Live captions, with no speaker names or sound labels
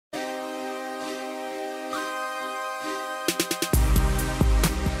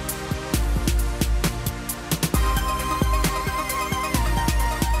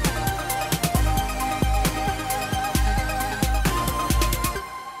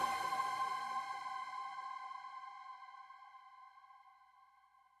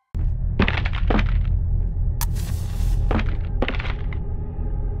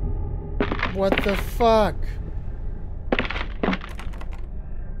What the fuck?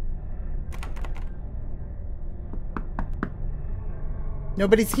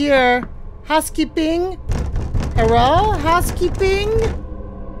 Nobody's here. Housekeeping? Hello? Housekeeping?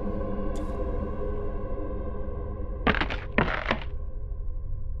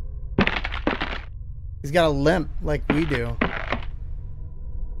 He's got a limp like we do.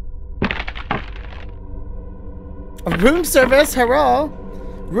 A room service, hello.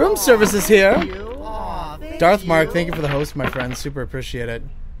 Room service is here. Darth Mark, thank you for the host, my friend. Super appreciate it.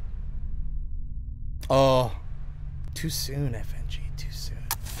 Oh, too soon, FNG, too soon.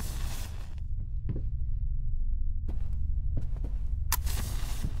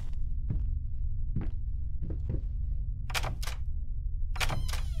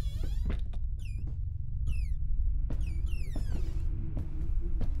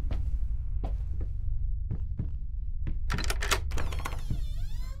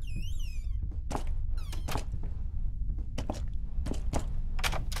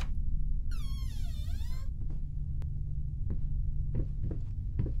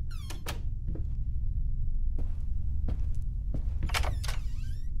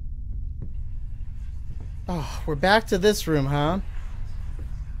 Oh, we're back to this room, huh?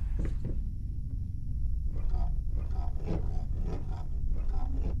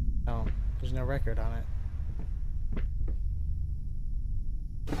 Oh, there's no record on it.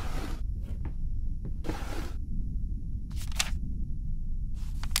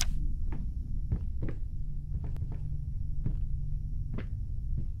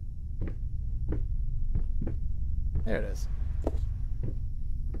 There it is.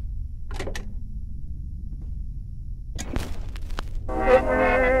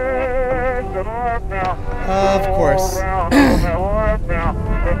 Of course.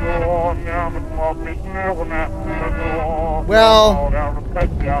 Well,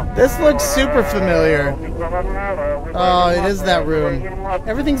 this looks super familiar. Oh, it is that room.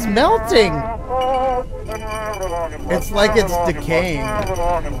 Everything's melting. It's like it's decaying.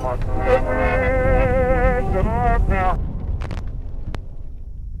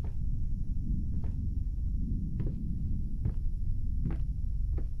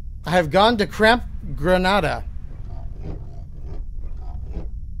 I have gone to Camp Granada.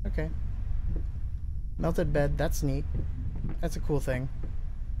 Okay. Melted bed, that's neat. That's a cool thing.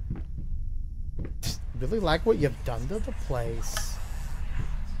 Really like what you've done to the place.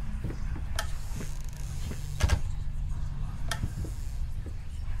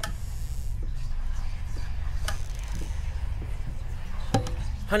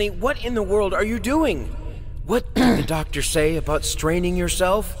 Honey, what in the world are you doing? What did the doctor say about straining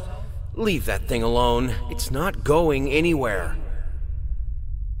yourself? Leave that thing alone. It's not going anywhere.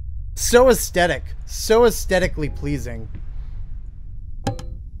 So aesthetic. So aesthetically pleasing.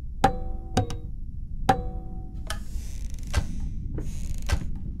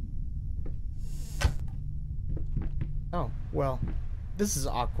 Oh, well. This is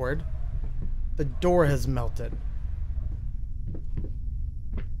awkward. The door has melted.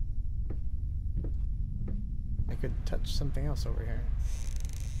 I could touch something else over here.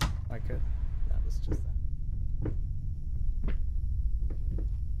 I could. That was just that.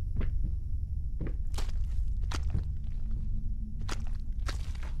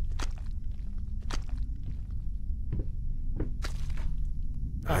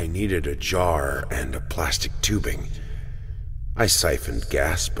 I needed a jar and a plastic tubing. I siphoned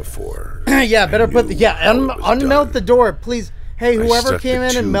gas before. Yeah, better put the unmelt the door, please. Hey, whoever came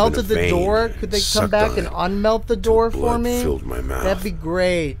in and melted the door, could they come back and unmelt the door for me? Filled my mouth. That'd be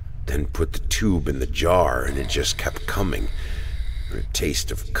great. Then put the tube in the jar and it just kept coming. The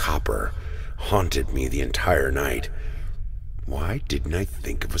taste of copper haunted me the entire night. Why didn't I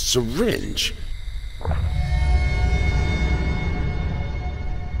think of a syringe?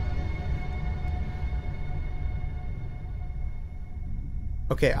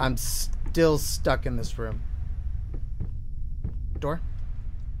 Okay, I'm still stuck in this room. Door?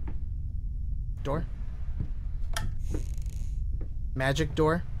 Door? Magic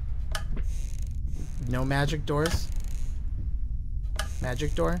door? No magic doors?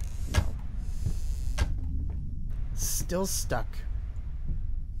 Magic door? No. Still stuck.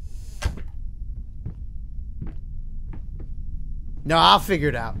 No, I'll figure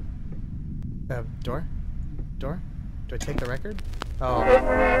it out. Door? Door? Do I take the record? Oh.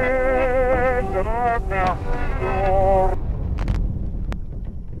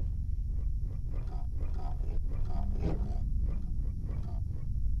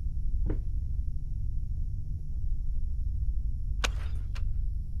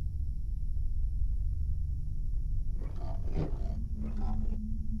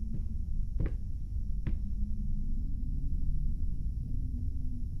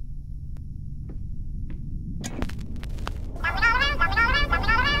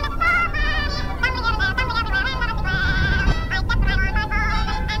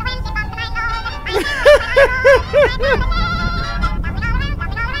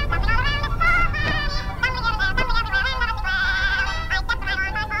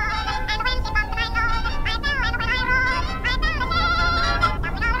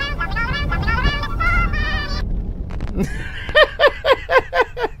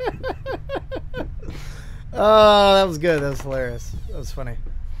 Oh, that was good. That was hilarious. That was funny.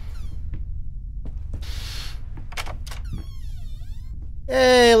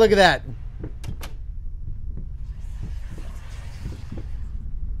 Hey, look at that.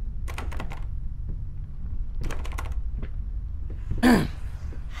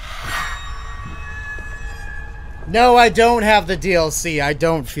 No, I don't have the DLC. I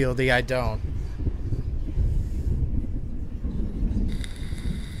don't, Fieldy. I don't.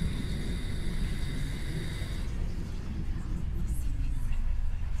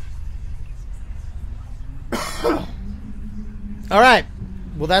 All right.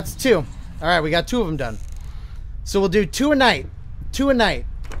 Well, that's 2. All right, we got 2 of them done. So we'll do 2 a night. 2 a night.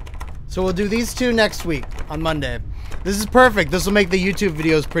 So we'll do these 2 next week on Monday. This is perfect. This will make the YouTube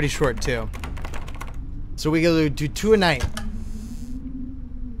videos pretty short, too. So we go do 2 a night.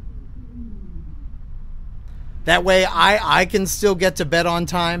 That way I can still get to bed on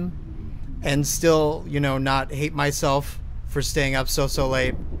time and still, you know, not hate myself for staying up so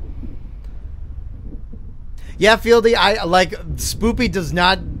late. Yeah, Fieldy, I like Spoopy does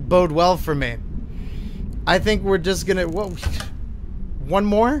not bode well for me. I think we're just gonna one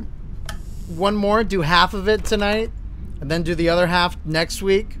more, do half of it tonight, and then do the other half next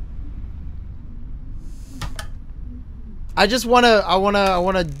week. I just wanna,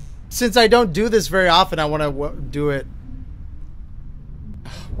 since I don't do this very often, I wanna do it.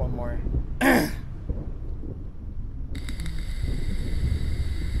 One more.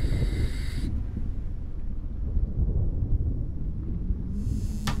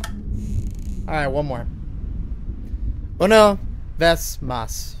 Alright, one more. Uno, ves,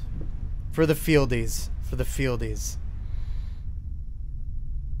 mas. For the fieldies. For the fieldies.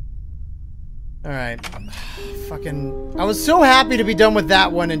 Alright. Fucking... I was so happy to be done with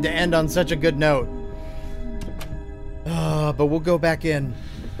that one and to end on such a good note. But we'll go back in.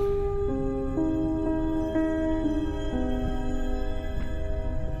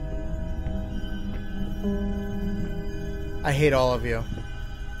 I hate all of you.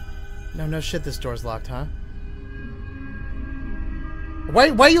 No shit, this door's locked, huh?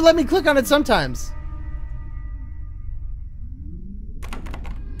 Why you let me click on it sometimes?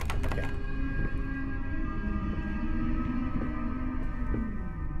 Okay.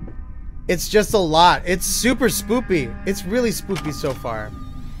 It's just a lot. It's super spoopy. It's really spoopy so far.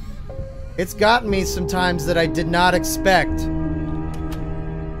 It's gotten me sometimes that I did not expect.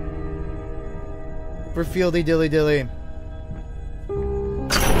 For Fieldy Dilly Dilly.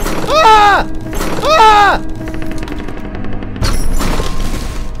 Ah! Ah!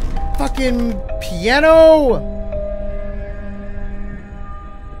 Fucking piano!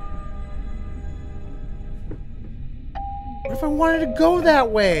 What if I wanted to go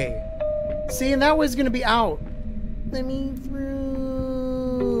that way? See, and that way's gonna be out. Let me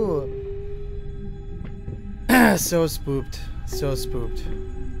through. So spooked. So spooked.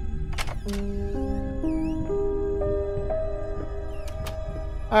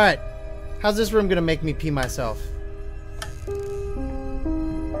 Alright. How's this room gonna make me pee myself?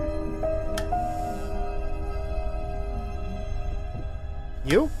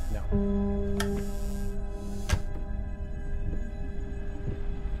 You? No.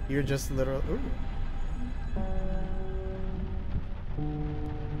 You're just literal. Ooh.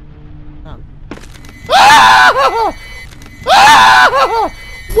 Oh. Ah! Ah!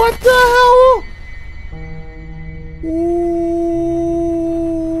 What the hell? Ooh,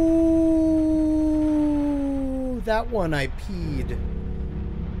 that one I peed.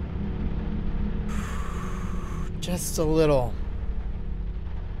 Just a little.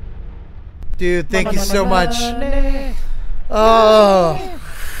 Dude, thank you so much. Oh,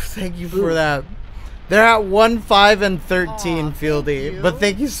 thank you for that. They're at 1, 5, and 13, Fieldy. But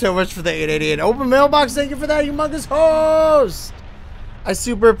thank you so much for the 888. Open mailbox, thank you for that, humongous host. I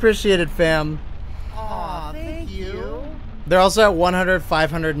super appreciate it, fam. Aw, thank you. They're also at 100,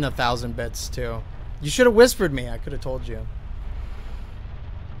 500, and 1,000 bits, too. You should have whispered me. I could have told you.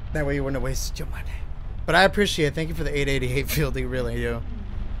 That way you wouldn't have wasted your money. But I appreciate it. Thank you for the 888, Fieldy. Really do.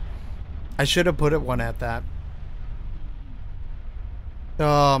 I should have put it one at that.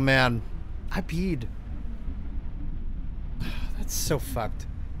 Oh, man. I peed. That's so fucked.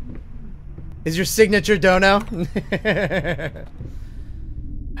 Is your signature dono?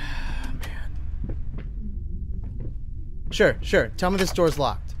 Sure. Tell me this door's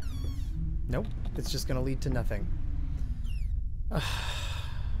locked. Nope. It's just gonna lead to nothing.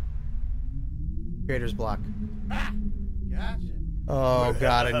 Creator's block. Gotcha. Oh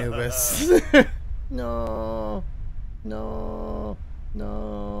god, Anubis. No. No.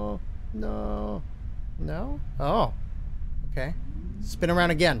 No. No. No? Oh. Okay. Spin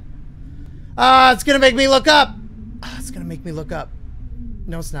around again. Ah, it's gonna make me look up! Ah, it's gonna make me look up.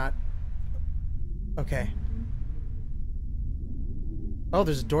 No, it's not. Okay. Oh,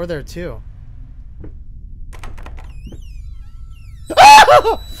 there's a door there too.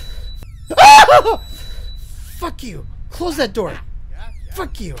 Ah! Ah! Fuck you! Close that door!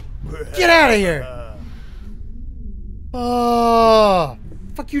 Fuck you! Get out of here! Oh!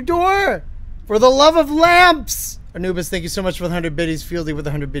 Fuck you, door! For the love of lamps! Anubis, thank you so much for the 100 biddies. Fieldy with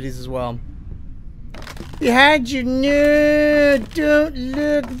the 100 biddies as well. Behind you! No! Don't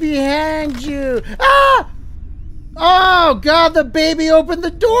look behind you! Ah! Oh, God, the baby opened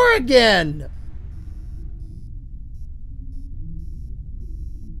the door again!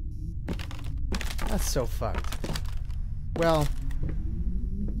 That's so fucked. Well...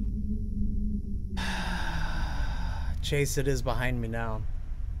 Chase, it is behind me now.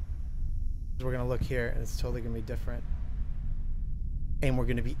 We're gonna look here, and it's totally gonna be different. And we're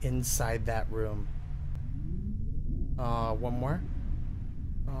gonna be inside that room. One more.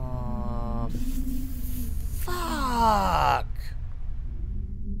 Fuck!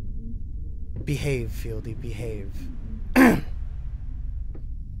 Behave, Fieldy, behave.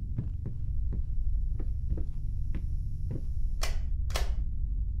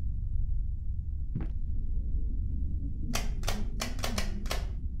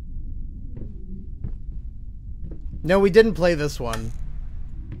 No, we didn't play this one.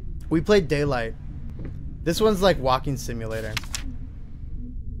 We played Daylight. This one's like walking simulator.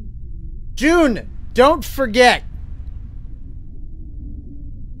 June, don't forget.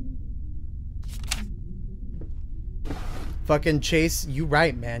 Fucking Chase, you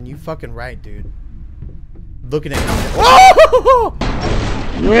right, man. You fucking right, dude. Looking at you. Oh!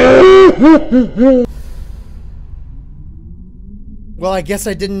 Well, I guess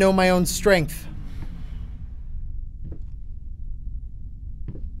I didn't know my own strength.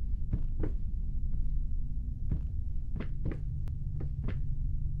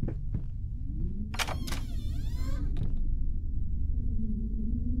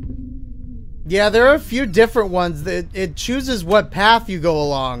 Yeah, there are a few different ones that it chooses what path you go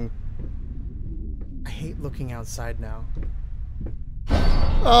along. I hate looking outside now.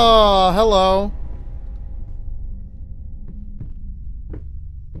 Oh, hello.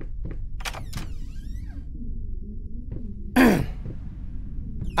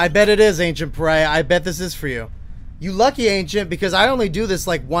 I bet it is, Ancient Pariah. I bet this is for you. You lucky, Ancient, because I only do this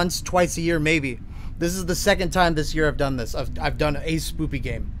like once, twice a year, maybe. This is the second time this year I've done this. I've done a spoopy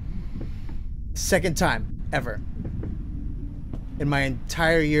game. Second time ever in my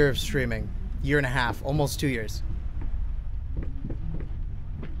entire year of streaming. Year and a half, almost 2 years.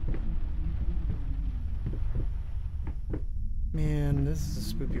 Man, this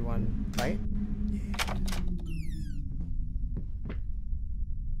is a spoopy one, right?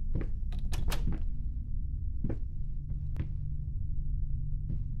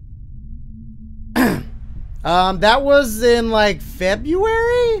 Yeah. That was in like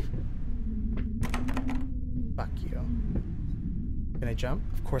February? Can I jump?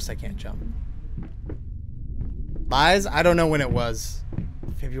 Of course I can't jump. Lies? I don't know when it was.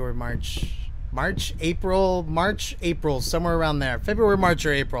 February, March, April, somewhere around there. February, March,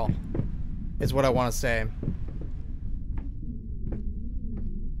 or April is what I want to say.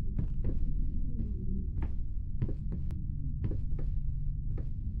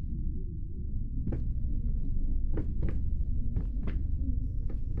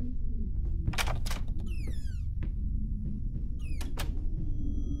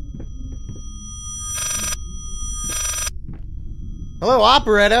 Hello,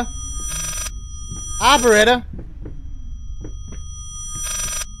 operator. Operator.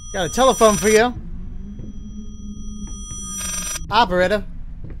 Got a telephone for you. Operator.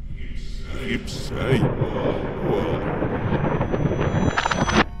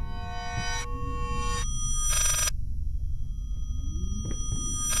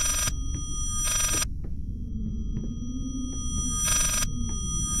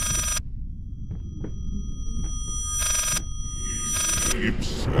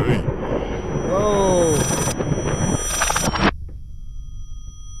 Whoa.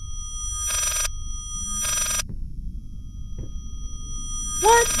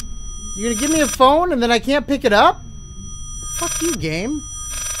 What? You're gonna give me a phone and then I can't pick it up? Fuck you, game.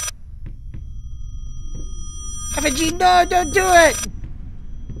 FG, no, don't do it!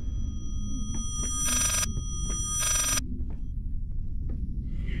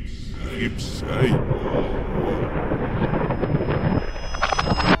 Oh,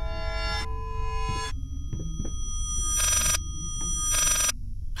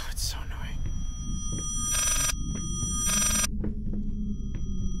 it's so annoying.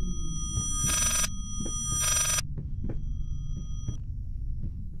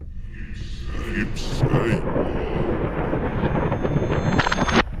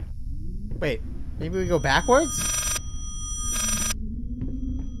 Wait, maybe we go backwards?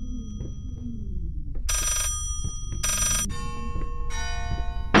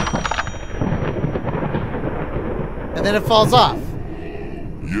 And then it falls off.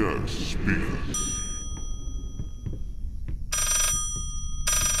 Yes, speakers.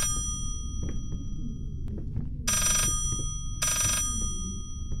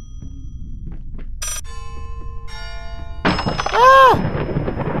 Ah!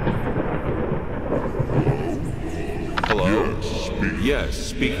 Hello? Yes,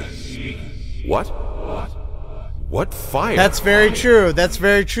 speakers. What? What fire? That's very true. That's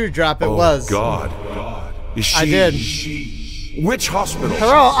very true, Drop. It was. God. Is she... I did. Which hospital?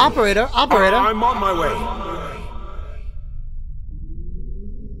 Hello, operator. Operator. I'm on my way.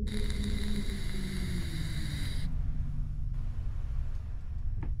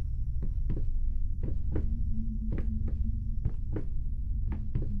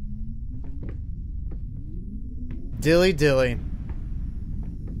 Dilly dilly.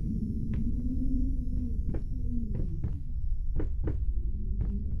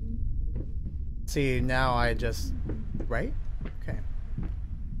 See, now I just... Right? Okay.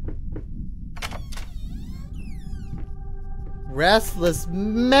 Restless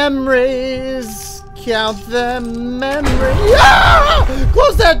memories. Count them memories. Ah!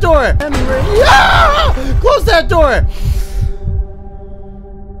 Close that door! Memory. Ah! Close that door!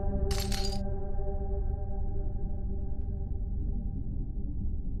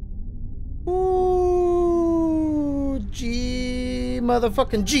 Ooh, G,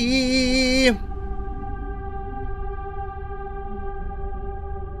 motherfucking G.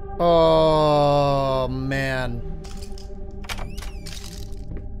 Oh, man.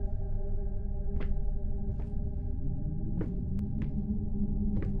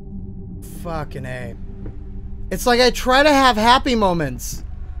 Fucking A. It's like I try to have happy moments.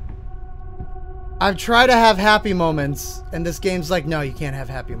 I've tried to have happy moments, and this game's like, no, you can't have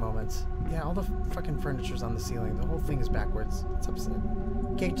happy moments. Yeah, all the fucking furniture's on the ceiling. The whole thing is backwards. It's upset.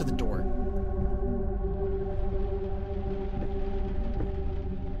 Can't get to the door.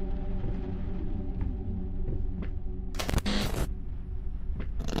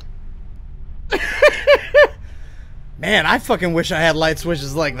 Man, I fucking wish I had light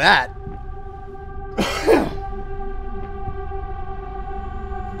switches like that.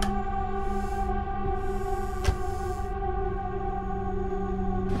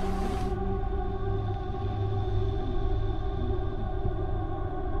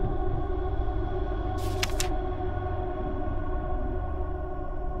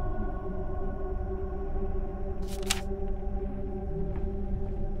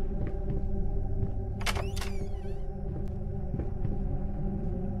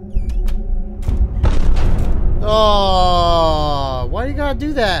 Oh, why you gotta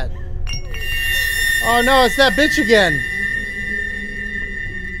do that? Oh no, it's that bitch again.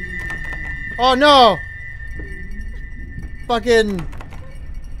 Oh no. Fucking.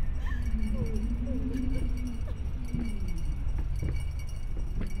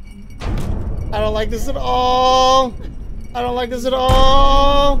 I don't like this at all. I don't like this at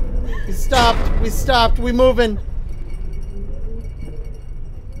all. We stopped. We stopped. We moving.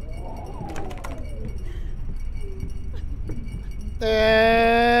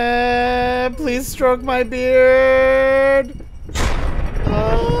 Please stroke my beard.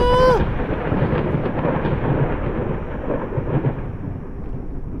 Ah.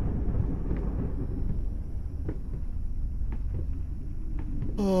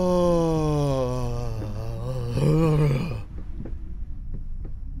 Oh.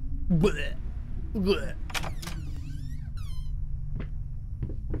 Blech. Blech.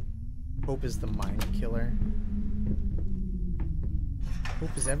 Hope is the mind killer.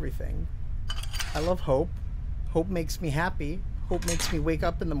 Hope is everything. I love hope. Hope makes me happy. Hope makes me wake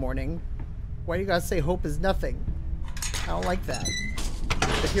up in the morning. Why do you guys say hope is nothing? I don't like that.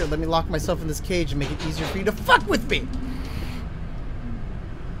 But here, let me lock myself in this cage and make it easier for you to fuck with me!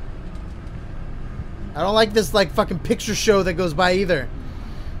 I don't like this, like, fucking picture show that goes by either.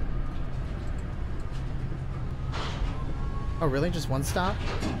 Oh, really? Just one stop?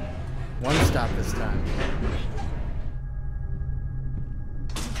 One stop this time.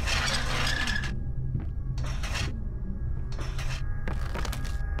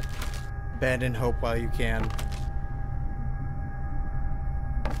 Bend and hope while you can.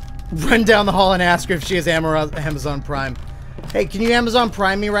 Run down the hall and ask her if she has Amazon Prime. Hey, can you Amazon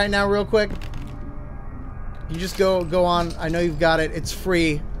Prime me right now real quick? You just go on. I know you've got it. It's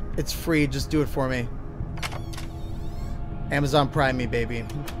free. It's free. Just do it for me. Amazon Prime me, baby.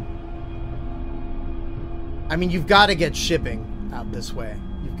 I mean, you've got to get shipping out this way.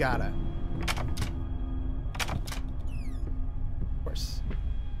 You've got to. Of course.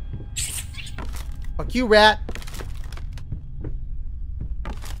 Fuck you, rat.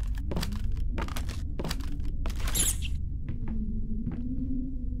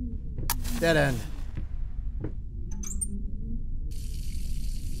 Dead end.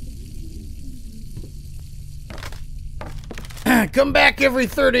 Come back every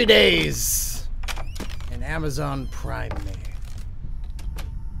 30 days and Amazon Prime me.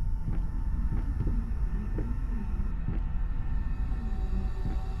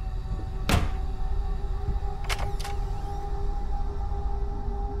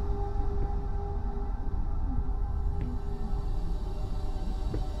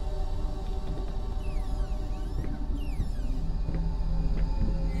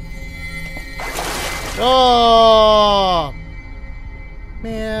 Oh,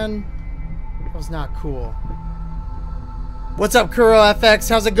 man, that was not cool. What's up, Kuro FX?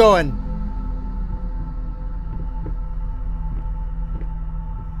 How's it going?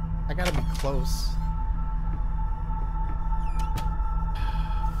 I gotta be close.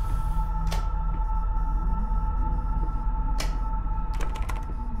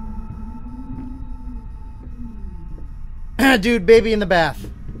 Dude, baby in the bath.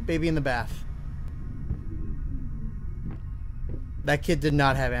 Baby in the bath. That kid did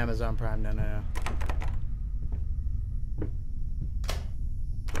not have Amazon Prime. No, no, no.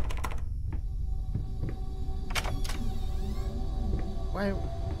 Why?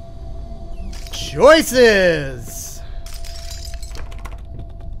 Choices!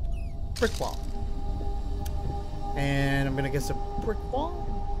 Brick wall. And I'm gonna guess a brick wall?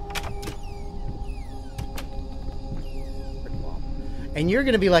 Brick wall. And you're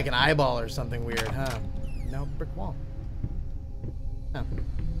gonna be like an eyeball or something weird, huh? No, brick wall. Oh.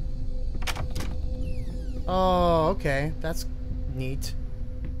 Oh, okay. That's neat.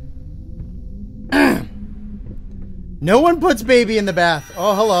 No one puts baby in the bath.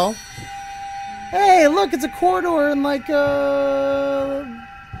 Oh, hello. Hey, look, it's a corridor in like the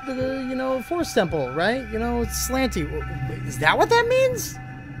you know, Force Temple, right? You know, it's slanty. Is that what that means?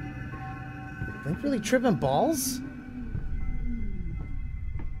 Link really tripping balls?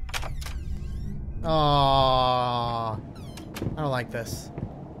 Aww. I don't like this.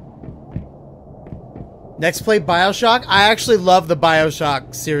 Next play BioShock. I actually love the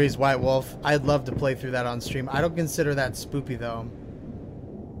BioShock series, White Wolf. I'd love to play through that on stream. I don't consider that spoopy though.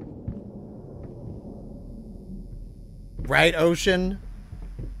 Right, Ocean?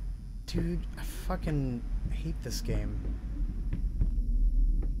 Dude, I fucking hate this game.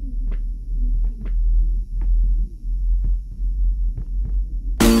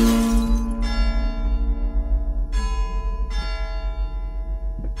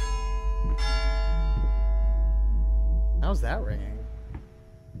 How's that ringing?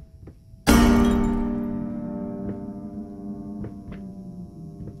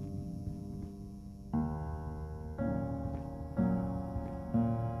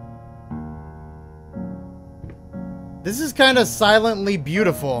 This is kind of silently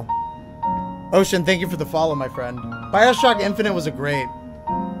beautiful. Ocean, thank you for the follow, my friend. BioShock Infinite was a great.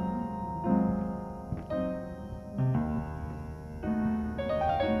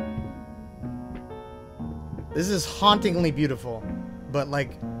 This is hauntingly beautiful, but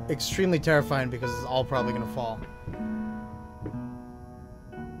like extremely terrifying because it's all probably gonna fall.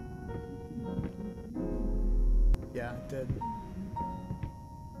 Yeah, it did.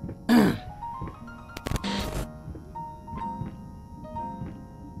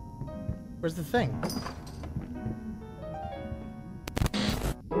 Where's the thing?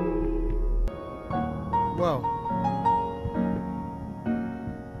 Whoa.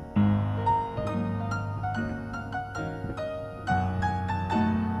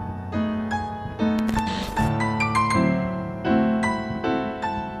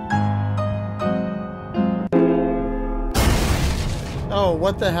 Oh,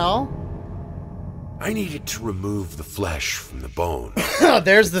 what the hell? I needed to remove the flesh from the bone.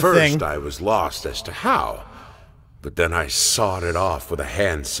 There's the thing. First, I was lost as to how, but then I sawed it off with a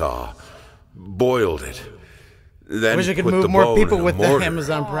handsaw, boiled it. Then I wish I could put move the more bone people in a with the mortar.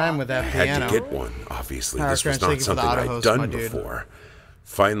 Amazon Prime with that I piano. had to get one. Obviously, Power this was Crunch, thank not you for the something auto I'd host, my done dude. before.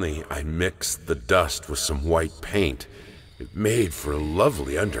 Finally, I mixed the dust with some white paint. It made for a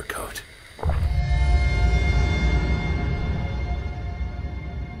lovely undercoat.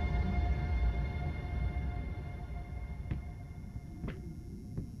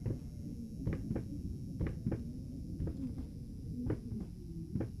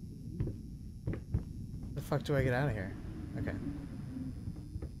 fuck do I get out of here? Okay.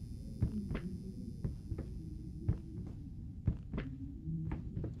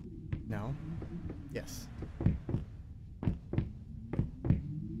 No. Yes.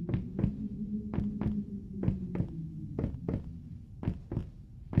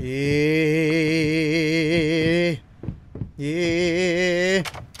 Yeah. Yeah.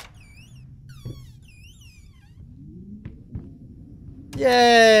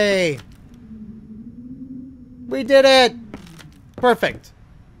 Yay! We did it! Perfect.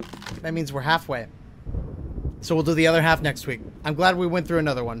 That means we're halfway. So we'll do the other half next week. I'm glad we went through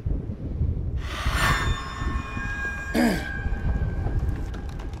another one.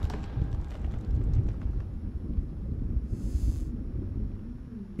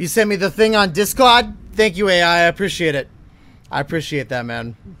 You sent me the thing on Discord? Thank you, AI. I appreciate it. I appreciate that,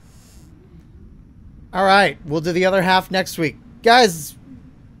 man. Alright, we'll do the other half next week. Guys,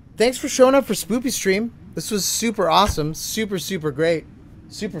 thanks for showing up for Spoopy Stream. This was super awesome. Super, super great.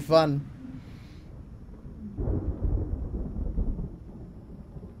 Super fun.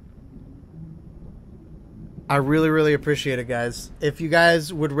 I really, really appreciate it, guys. If you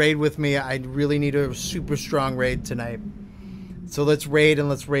guys would raid with me, I really need a super strong raid tonight. So let's raid and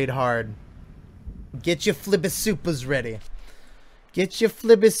let's raid hard. Get your Flibbity-Supers ready. Get your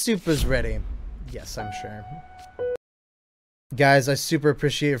Flibbity-Supers ready. Yes, I'm sure. Guys, I super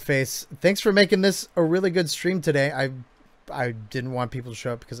appreciate your face. Thanks for making this a really good stream today. I didn't want people to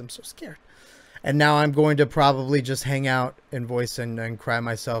show up because I'm so scared. And now I'm going to probably just hang out and voice and cry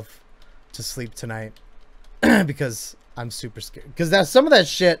myself to sleep tonight. Because I'm super scared. Because some of that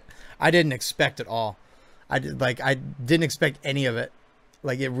shit I didn't expect at all. I didn't expect any of it.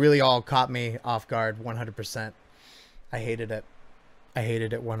 Like, it really all caught me off guard 100%. I hated it. I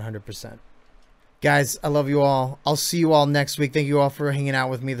hated it 100%. Guys, I love you all. I'll see you all next week. Thank you all for hanging out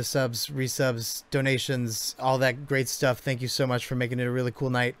with me. The subs, resubs, donations, all that great stuff. Thank you so much for making it a really cool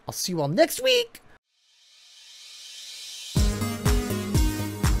night. I'll see you all next week.